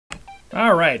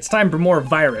Alright, it's time for more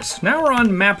Virus. Now we're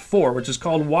on map 4, which is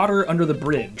called Water Under the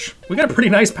Bridge. We got a pretty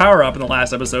nice power-up in the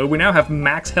last episode. We now have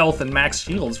max health and max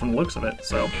shields from the looks of it,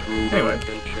 so... Anyway.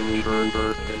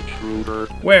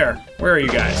 Where? Where are you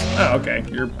guys? Oh, okay.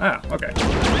 You're... Ah, okay.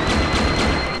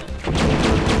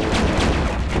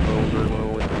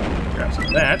 Grab some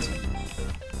of that.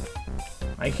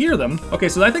 I hear them. Okay,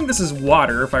 so I think this is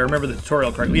water, if I remember the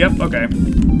tutorial correctly. Yep, okay.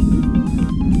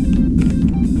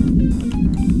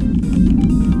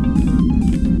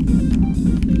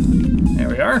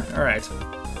 Alright.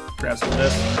 Grab some of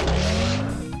this.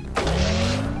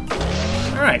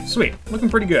 Alright, sweet. Looking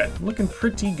pretty good. Looking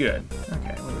pretty good.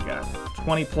 Okay, what do we got?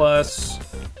 20 plus.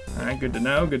 Alright, good to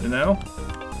know, good to know.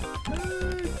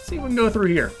 Let's see if we can go through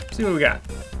here. See what we got.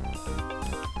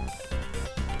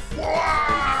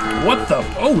 What the?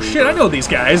 Oh shit, I know these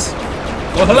guys.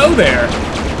 Well, hello there.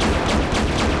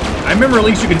 I remember at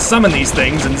least you can summon these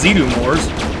things in Zedu Moors.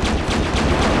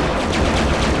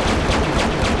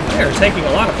 They're taking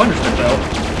a lot of punishment, though.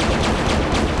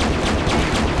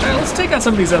 Alright, let's take out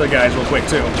some of these other guys real quick,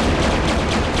 too.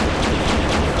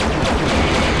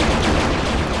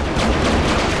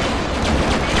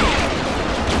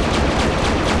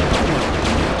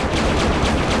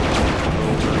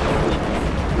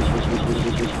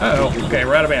 Uh-oh. Okay,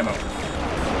 we're out of ammo.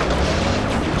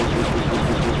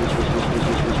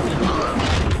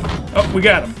 Oh, we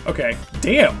got him. Okay.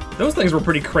 Damn, those things were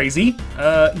pretty crazy.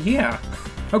 Yeah.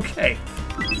 Okay,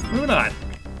 moving on.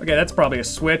 Okay, that's probably a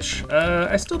switch.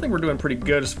 I still think we're doing pretty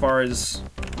good as far as...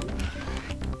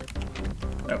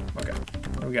 Oh, okay.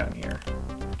 What do we got in here?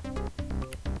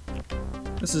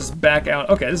 This is back out.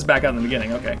 Okay, this is back out in the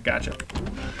beginning. Okay, gotcha.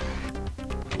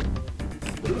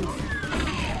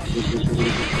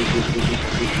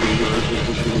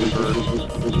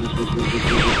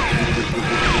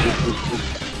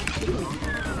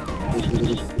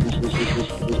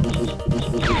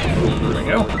 There we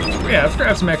go. Yeah, let's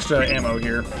grab some extra ammo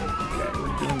here. Okay,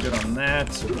 we're doing good on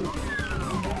that.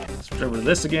 Switch over to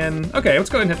this again. Okay, let's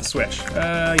go ahead and hit the switch.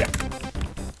 Yeah.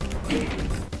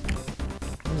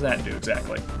 What does that do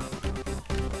exactly?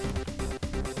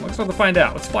 Let's have to find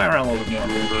out. Let's fly around a little bit more.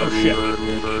 Oh shit.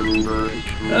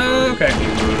 Okay.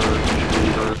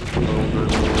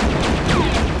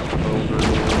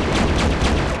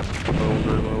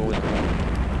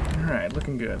 Alright,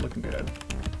 looking good, looking good.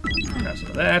 Grab some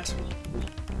of that.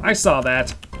 I saw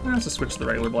that. Let's just switch to the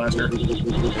regular blaster.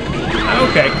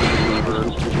 Okay.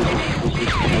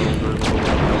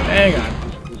 Hang on.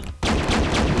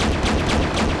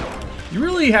 You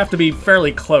really have to be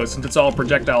fairly close since it's all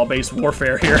projectile-based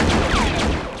warfare here.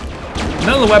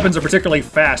 None of the weapons are particularly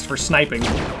fast for sniping.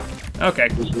 Okay.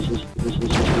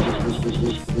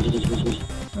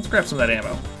 Let's grab some of that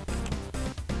ammo.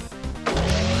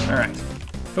 Alright.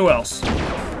 Who else?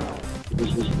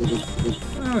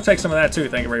 I'll take some of that too,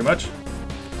 thank you very much.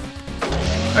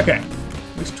 Okay.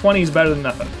 At least 20 is better than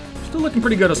nothing. Still looking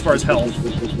pretty good as far as health.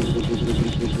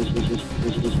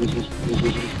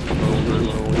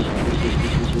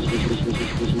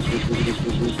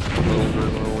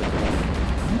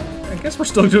 I guess we're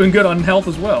still doing good on health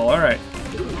as well, alright.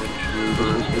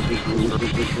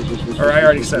 Or I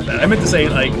already said that. I meant to say,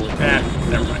 like,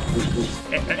 never mind.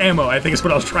 Ammo, I think is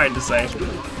what I was trying to say.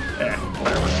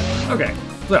 Whatever. Okay,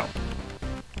 so.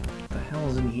 What the hell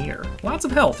is in here? Lots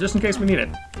of health, just in case we need it.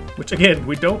 Which, again,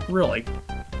 we don't really.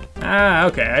 Ah,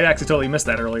 okay, I actually totally missed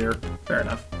that earlier. Fair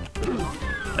enough.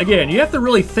 Again, you have to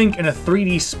really think in a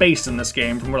 3D space in this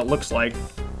game from what it looks like.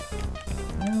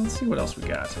 Let's see what else we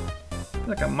got. I feel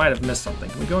like I might have missed something.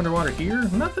 Can we go underwater here?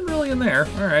 Nothing really in there.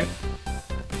 Alright.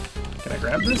 Can I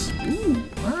grab this? Ooh,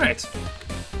 alright.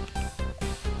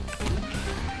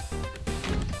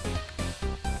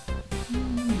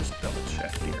 Just double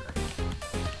check here.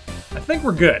 I think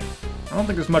we're good. I don't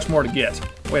think there's much more to get.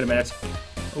 Wait a minute.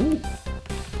 Ooh.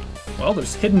 Well,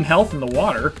 there's hidden health in the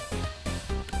water.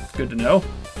 Good to know.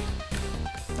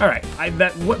 Alright,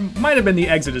 what might have been the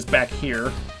exit is back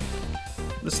here.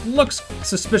 This looks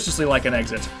suspiciously like an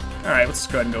exit. Alright, let's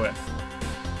go ahead and go in.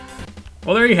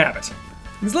 Well, there you have it.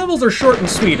 These levels are short and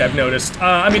sweet, I've noticed.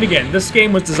 I mean, again, this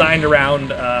game was designed around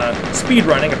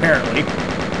speedrunning, apparently.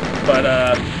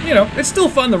 But, you know, it's still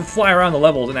fun to fly around the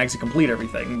levels and actually complete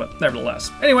everything, but nevertheless.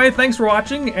 Anyway, thanks for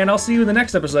watching, and I'll see you in the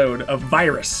next episode of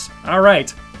Virus.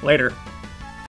 Alright, later.